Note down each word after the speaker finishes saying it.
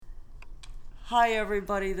Hi,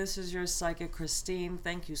 everybody. This is your psychic Christine.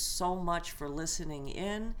 Thank you so much for listening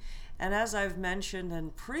in. And as I've mentioned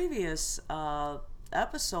in previous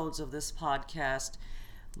episodes of this podcast,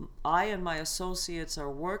 I and my associates are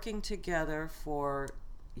working together for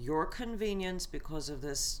your convenience because of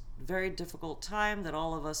this very difficult time that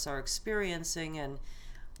all of us are experiencing. And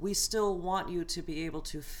we still want you to be able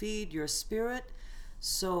to feed your spirit.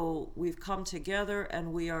 So we've come together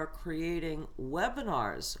and we are creating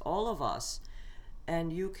webinars, all of us.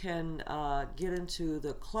 And you can get into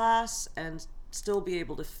the class and still be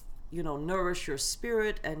able to, nourish your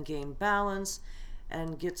spirit and gain balance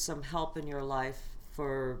and get some help in your life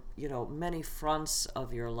for, many fronts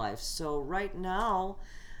of your life. So right now,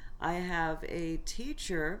 I have a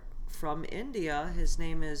teacher from India. His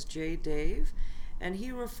name is Jay Dave, and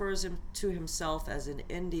he refers to himself as an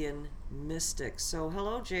Indian mystic. So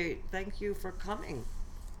hello, Jay. Thank you for coming.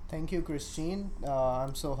 Thank you, Christine.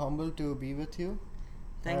 I'm so humbled to be with you.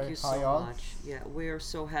 Thank you Hi, so all. much. Yeah, we're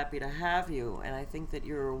so happy to have you, and I think that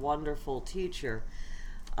you're a wonderful teacher.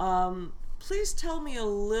 Please tell me a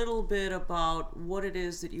little bit about what it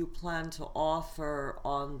is that you plan to offer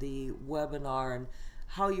on the webinar and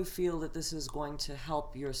how you feel that this is going to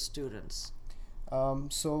help your students.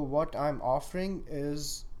 So what I'm offering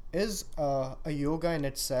is a yoga in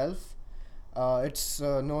itself. It's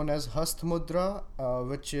known as Hastmudra,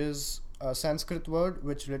 which is a Sanskrit word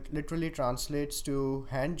which literally translates to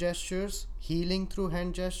hand gestures, healing through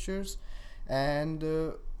hand gestures. And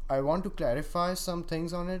I want to clarify some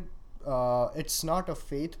things on it. It's not a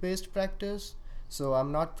faith-based practice, so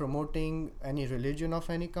I'm not promoting any religion of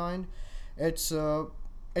any kind. It's a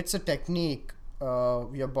technique.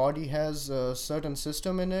 Your body has a certain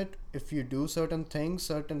system in it. If you do certain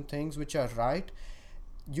things which are right,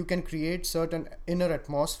 you can create certain inner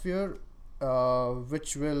atmosphere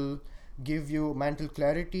which will give you mental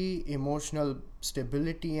clarity, emotional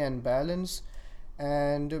stability and balance,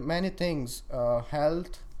 and many things.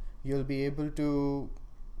 Health, you'll be able to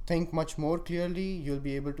think much more clearly, you'll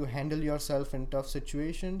be able to handle yourself in tough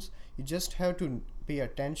situations. You just have to pay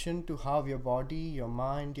attention to how your body, your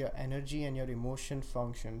mind, your energy and your emotion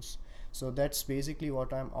functions. So that's basically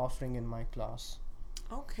what I'm offering in my class.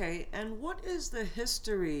 Okay, and what is the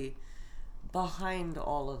history behind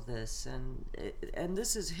all of this? And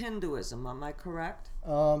this is Hinduism, am I correct?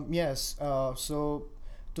 Yes. So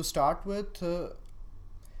to start with,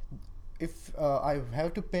 if I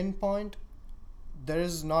have to pinpoint, there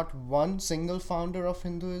is not one single founder of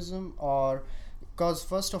Hinduism, or because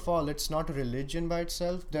first of all, it's not a religion by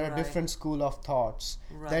itself. There are Right. different school of thoughts.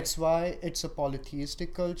 Right. That's why it's a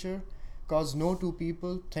polytheistic culture, because no two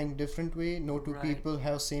people think different way, no two Right. people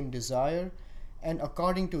have same desire, and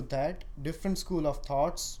according to that, different school of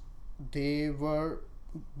thoughts, they were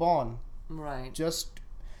born. Right. Just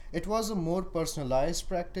it was a more personalized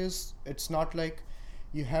practice. It's not like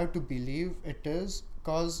you have to believe it is,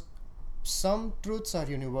 because some truths are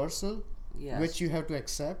universal, Yes. which you have to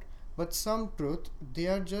accept, but some truth, they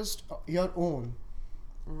are just your own.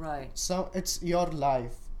 Right. So it's your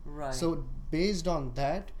life. Right. So based on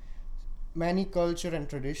that, many culture and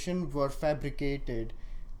tradition were fabricated,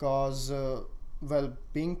 because well,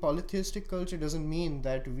 being polytheistic culture doesn't mean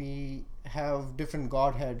that we have different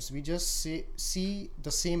godheads. We just see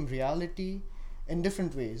the same reality in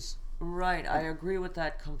different ways. Right, I agree with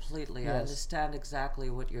that completely. I Yes. understand exactly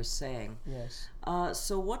what you're saying. Yes.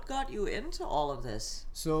 So what got you into all of this?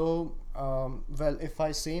 So, well, if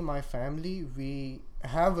I say my family, we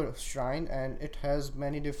have a shrine and it has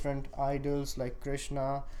many different idols like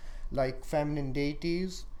Krishna, like feminine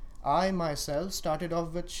deities. I myself started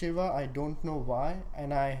off with Shiva, I don't know why,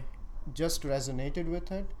 and I just resonated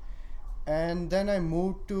with it. And then I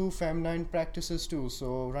moved to feminine practices too.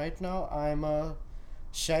 So, right now I'm a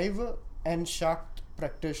Shaiva and Shakt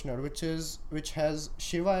practitioner, which has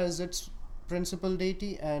Shiva as its principal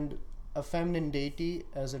deity and a feminine deity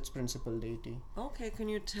as its principal deity. Okay, can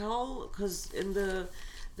you tell? Because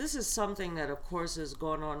this is something that, of course, has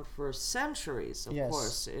gone on for centuries, of Yes.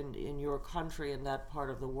 course, in your country, in that part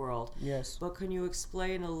of the world. Yes. But can you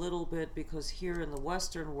explain a little bit? Because here in the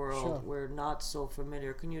Western world, Sure. we're not so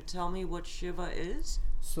familiar. Can you tell me what Shiva is?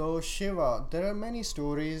 So Shiva, there are many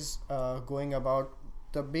stories going about.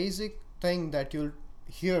 The basic thing that you'll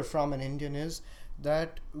hear from an Indian is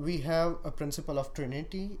that we have a principle of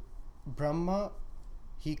Trinity. Brahma,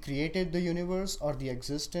 he created the universe or the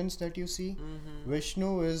existence that you see. Mm-hmm.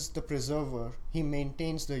 Vishnu is the preserver, he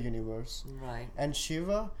maintains the universe. Right. And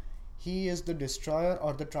Shiva, he is the destroyer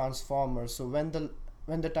or the transformer. So when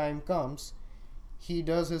the time comes, he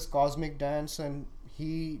does his cosmic dance and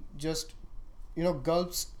he just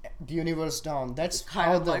gulps the universe down. That's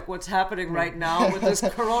kind how of like what's happening right now with this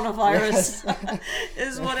coronavirus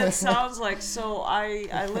is what it sounds like. So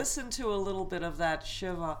I listened to a little bit of that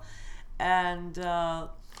Shiva, and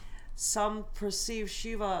some perceive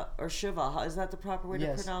Shiva or Shiva, is that the proper way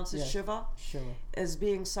to pronounce it? Yes. Shiva? Shiva. As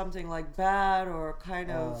being something like bad or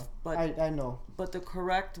kind of, but I know. But the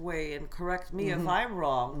correct way, and correct me if I'm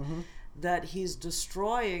wrong, that he's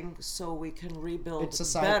destroying so we can rebuild It's a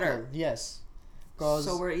cycle. better. Yes.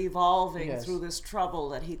 So we're evolving Yes. through this trouble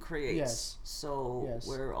that he creates. Yes. So Yes.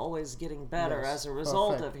 we're always getting better Yes. as a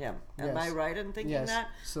result Perfect. of him. Am Yes. I right in thinking Yes. that?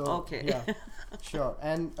 So Okay. yeah, sure.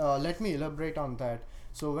 And let me elaborate on that.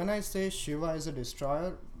 So when I say Shiva is a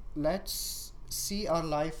destroyer, let's see our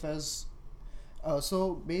life as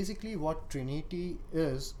so basically what Trinity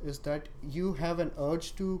is that you have an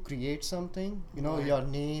urge to create something, Right. your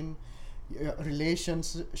name, your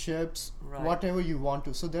relationships, Right. whatever you want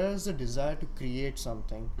to. So there is a desire to create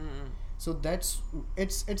something. So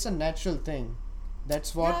it's a natural thing.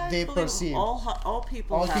 That's what Yeah, I they believe perceive. All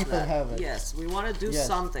people All have people that. have it. Yes, we want to do Yes.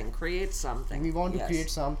 something, create something. We want to Yes. create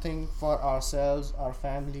something for ourselves, our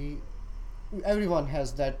family. Everyone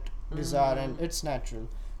has that desire, and it's natural.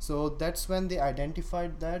 So that's when they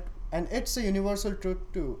identified that, and it's a universal truth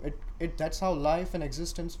too. It that's how life and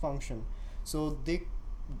existence function. So they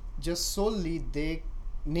just solely they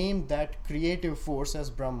named that creative force as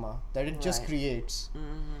Brahma, that it just Right. creates.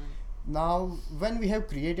 Now when we have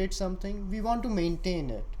created something, we want to maintain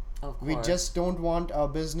it. Of course. We just don't want our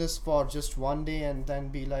business for just one day and then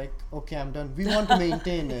be like, okay, I'm done. We want to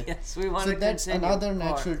maintain it. Yes, we want So to that's continue. another Or-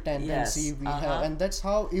 natural tendency yes, we have, and that's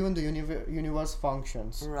how even the universe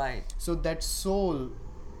functions. Right. So that soul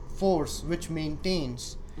force which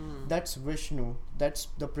maintains, that's Vishnu. That's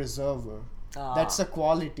the preserver. That's a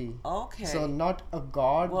quality. Okay. So not a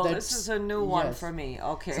god. Well, that's, this is a new one yes. for me.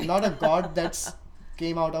 Okay. So not a god that's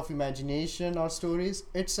came out of imagination or stories.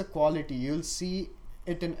 It's a quality. You'll see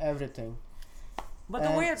it in everything. But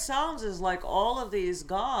the way it sounds is like all of these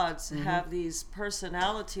gods have these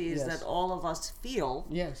personalities Yes. that all of us feel.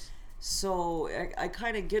 Yes. So I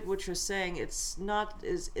kind of get what you're saying. It's not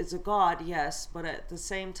it's a god, yes, but at the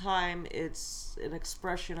same time, it's an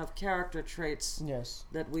expression of character traits Yes.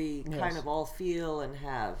 that we Yes. kind of all feel and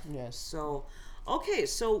have. Yes. So, okay,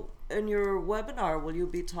 so in your webinar, will you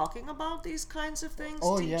be talking about these kinds of things,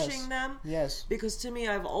 Oh, teaching yes. them? Yes. Because to me,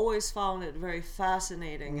 I've always found it very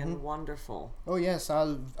fascinating and wonderful. Oh yes,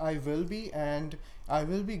 I will be, and I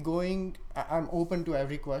will be going. I'm open to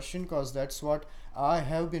every question because that's what I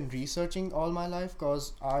have been researching all my life.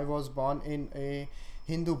 Because I was born in a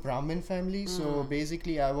Hindu Brahmin family, so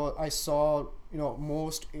basically I saw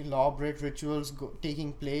most elaborate rituals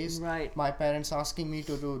taking place. Right. My parents asking me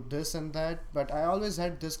to do this and that, but I always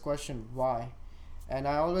had this question, why? And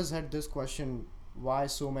I always had this question, why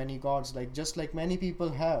so many gods? Just like many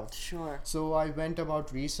people have. Sure. So I went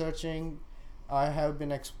about researching. I have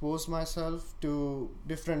been exposed myself to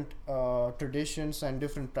different traditions and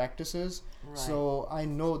different practices. Right. So I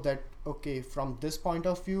know that, okay, from this point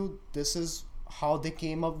of view, this is how they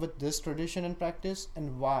came up with this tradition and practice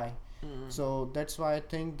and why. So that's why I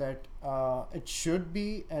think that it should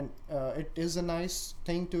be, and it is a nice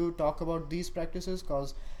thing to talk about these practices,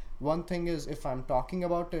 because one thing is, if I'm talking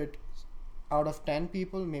about it, out of 10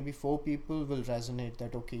 people, maybe 4 people will resonate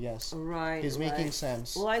that, okay, yes, Right. it's making right.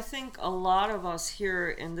 sense. Well, I think a lot of us here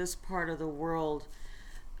in this part of the world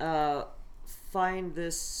find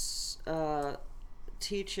this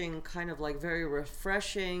teaching kind of like very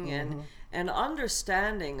refreshing and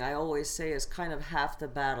understanding, I always say, is kind of half the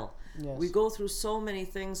battle. Yes. We go through so many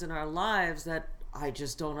things in our lives that I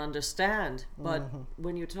just don't understand. But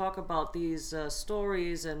when you talk about these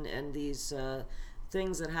stories and these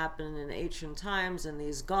things that happen in ancient times and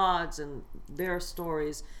these gods and their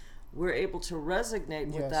stories, we're able to resonate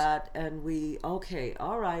with Yes. that, and okay,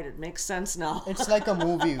 all right, it makes sense now. It's like a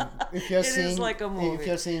movie. If you're It is seeing, like a movie. if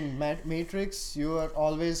you're seeing Matrix, you are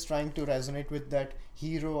always trying to resonate with that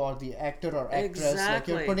hero or the actor or actress. Like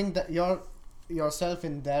you're Exactly. putting yourself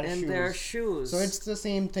in their in shoes. their shoes. So it's the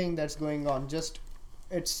same thing that's going on. Just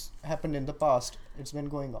it's happened in the past. It's been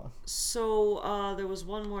going on. So there was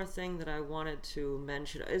one more thing that I wanted to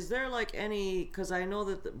mention. Is there like any? Because I know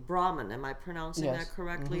that the Brahmin. Am I pronouncing Yes. that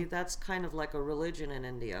correctly? That's kind of like a religion in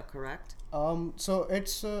India, correct? So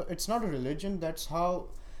it's not a religion. That's how.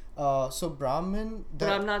 So Brahmin. But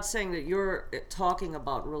I'm not saying that you're talking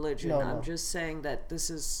about religion. No, I'm no. just saying that this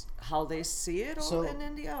is how they see it So, in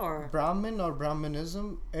India, or Brahmin or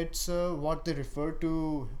Brahmanism, it's what they refer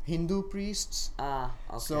to Hindu priests.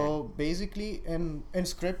 okay. So basically, in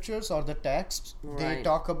scriptures or the texts, they Right.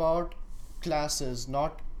 talk about classes,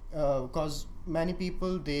 not because many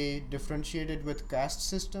people they differentiated with caste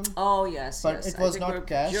system. Oh yes, But yes. it was I think not we're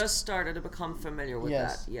caste. just started to become familiar with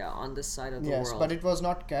Yes. that. Yeah, on this side of the Yes, world. but it was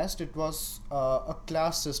not caste. It was a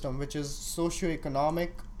class system, which is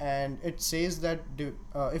socio-economic, and it says that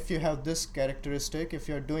if you have this characteristic, if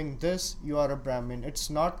you're doing this, you are a Brahmin. It's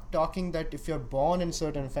not talking that if you're born in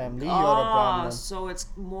certain family, you're a Brahmin. So it's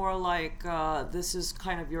more like this is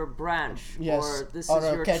kind of your branch, Yes, or this or is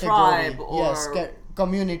a your category. tribe, or Yes,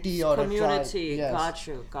 community or community. a tribe. Yes. Got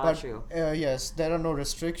you, got But you. yes, there are no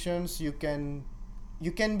restrictions. You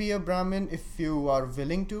can be a Brahmin if you are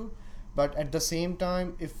willing to, but at the same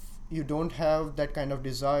time, if you don't have that kind of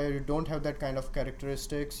desire, you don't have that kind of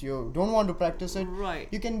characteristics, you don't want to practice it, Right.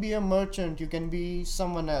 you can be a merchant, you can be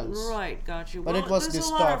someone else. Right, got you. But well, it was there's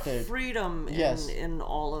a lot of distorted. freedom Yes. in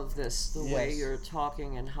all of this, the way Yes. you're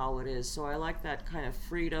talking and how it is. So I like that kind of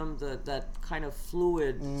freedom, that kind of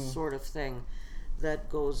fluid sort of thing that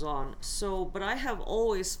goes on. So, but I have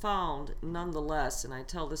always found, nonetheless, and I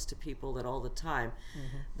tell this to people that all the time,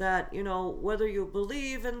 that, you know, whether you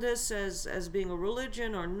believe in this as being a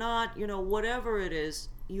religion or not, you know, whatever it is,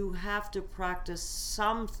 you have to practice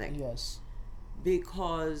something. Yes.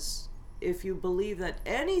 Because if you believe that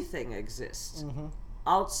anything exists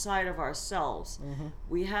outside of ourselves,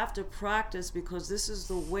 we have to practice, because this is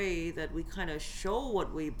the way that we kind of show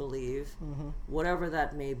what we believe, whatever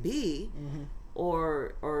that may be,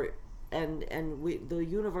 or we, the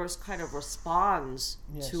universe kind of responds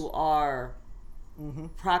Yes. to our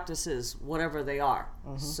practices, whatever they are.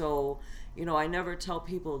 So, you know, I never tell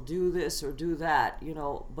people do this or do that, you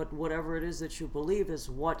know, but whatever it is that you believe is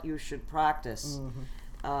what you should practice.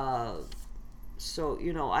 So,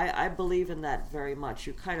 you know, I believe in that very much.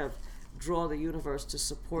 You kind of draw the universe to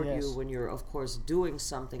support Yes. you when you're, of course, doing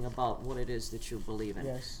something about what it is that you believe in.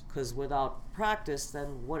 Yes. Because without practice,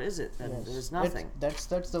 then what is it? Then Yes. there's nothing. That's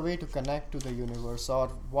the way to connect to the universe or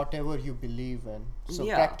whatever you believe in. So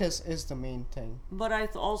Yeah. practice is the main thing. But I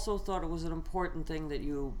also thought it was an important thing that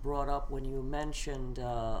you brought up when you mentioned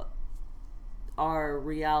our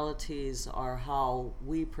realities are how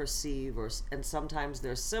we perceive, and sometimes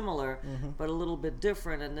they're similar, but a little bit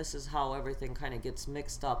different, and this is how everything kind of gets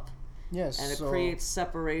mixed up, Yes. and it so, creates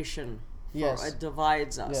separation. Yes. It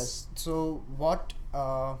divides us. Yes. So what?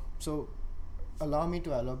 So allow me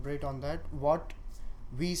to elaborate on that. What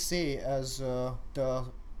we say as the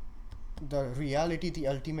reality, the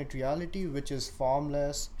ultimate reality, which is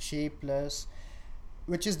formless, shapeless,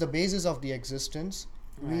 which is the basis of the existence,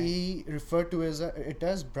 we refer to it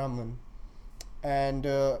as Brahman, and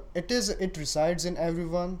it resides in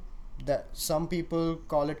everyone. That some people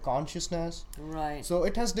call it consciousness. Right. So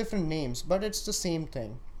it has different names, but it's the same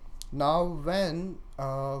thing. Now, when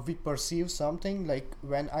we perceive something, like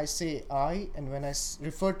when I say I and when I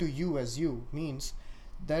refer to you as you, means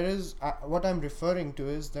there is what I'm referring to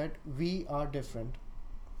is that we are different.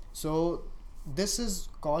 So this is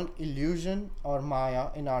called illusion or Maya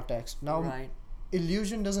in our text. Now, Right.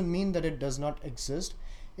 illusion doesn't mean that it does not exist.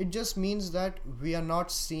 It just means that we are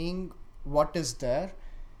not seeing what is there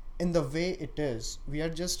in the way it is. We are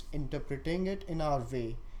just interpreting it in our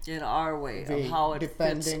way. In our way of how it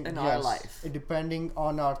fits in our life. Depending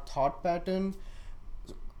on our thought pattern,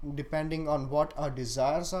 depending on what our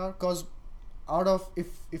desires are. Because out of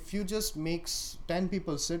if you just makes 10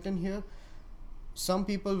 people sit in here, some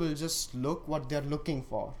people will just look what they're looking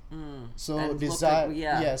for. So And desire, look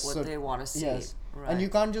at, yes, what so they want to see. yes, Right. and you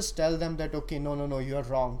can't just tell them that okay, no, you're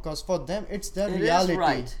wrong, because for them it's their It is reality.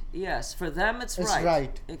 right. Yes, for them it's It's right.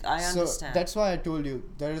 right. I So understand. that's why I told you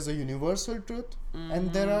there is a universal truth,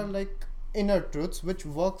 and there are like inner truths which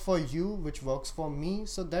work for you, which works for me.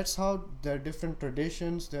 So that's how there are different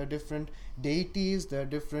traditions, there are different deities, there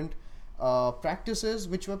are different practices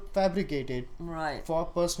which were fabricated Right. for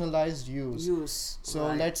personalized use. So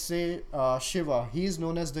right. let's say Shiva, he is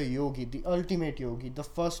known as the yogi, the ultimate yogi, the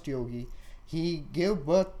first yogi. He gave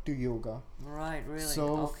birth to yoga. Right, really. So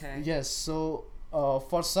okay. yes, so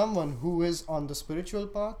for someone who is on the spiritual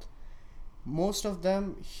path, most of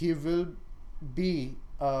them he will be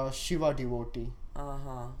a Shiva devotee.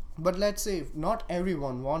 Uh-huh. But let's say not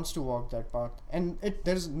everyone wants to walk that path, and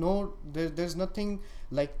there's nothing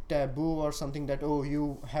like taboo or something that oh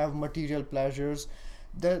you have material pleasures.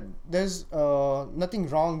 There's nothing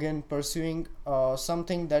wrong in pursuing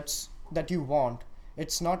something that you want.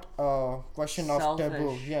 It's not a question of taboo.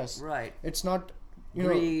 Selfish. Yes, Right. it's not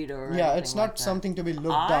Greed or yeah, anything it's not like that. something to be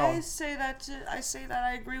looked I down. say that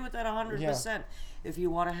I agree with that 100%. If you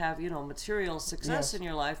want to have, material success Yes. in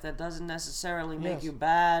your life, that doesn't necessarily make Yes. you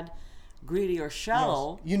bad, greedy or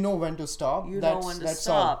shallow, yes, you know when to stop. you know when to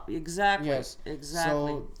stop. All. Exactly. Yes.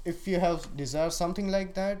 Exactly. So if you have desire something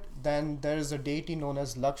like that, then there is a deity known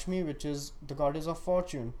as Lakshmi, which is the goddess of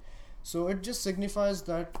fortune. So it just signifies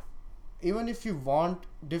that even if you want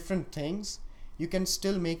different things, you can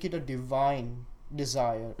still make it a divine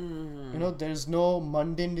desire. You know, there is no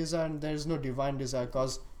mundane desire and there is no divine desire,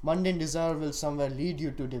 because mundane desire will somewhere lead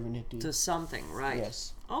you to divinity. To something, right?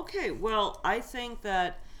 Yes. Okay, well, I think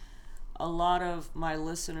that a lot of my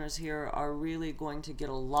listeners here are really going to get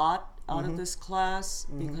a lot out of this class,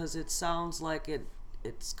 because it sounds like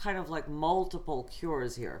it's kind of like multiple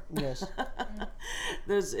cures here. Yes.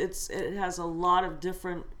 It has a lot of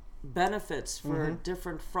different benefits for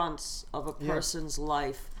different fronts of a person's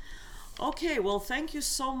life. Okay, well, thank you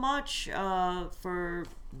so much for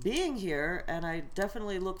being here, and I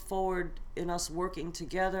definitely look forward in us working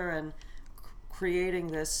together and creating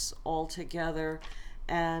this all together.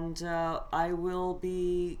 And I will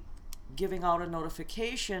be giving out a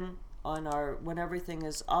notification on when everything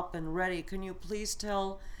is up and ready. Can you please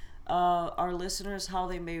tell our listeners how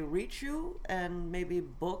they may reach you and maybe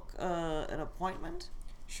book an appointment?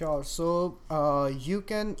 Sure. So you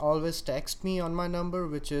can always text me on my number,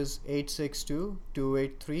 which is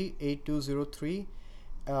 862-283-8203.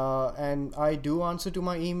 And I do answer to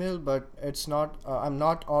my email, but it's not. I'm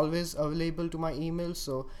not always available to my email,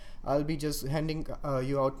 so I'll be just handing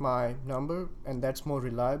you out my number, and that's more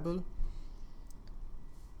reliable.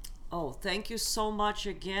 Oh, thank you so much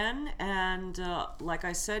again. And like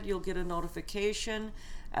I said, you'll get a notification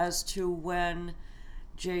as to when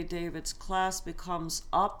Jay David's class becomes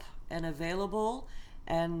up and available.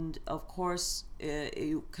 And of course,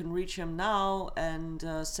 you can reach him now and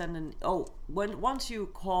once you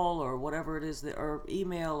call or whatever it is, or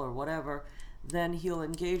email or whatever, then he'll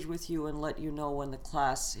engage with you and let you know when the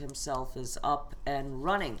class himself is up and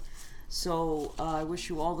running. So I wish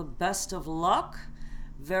you all the best of luck.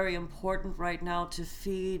 Very important right now to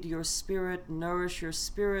feed your spirit, nourish your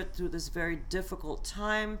spirit through this very difficult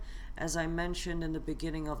time, as I mentioned in the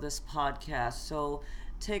beginning of this podcast. So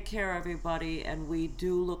take care, everybody, and we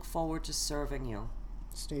do look forward to serving you.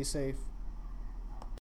 Stay safe.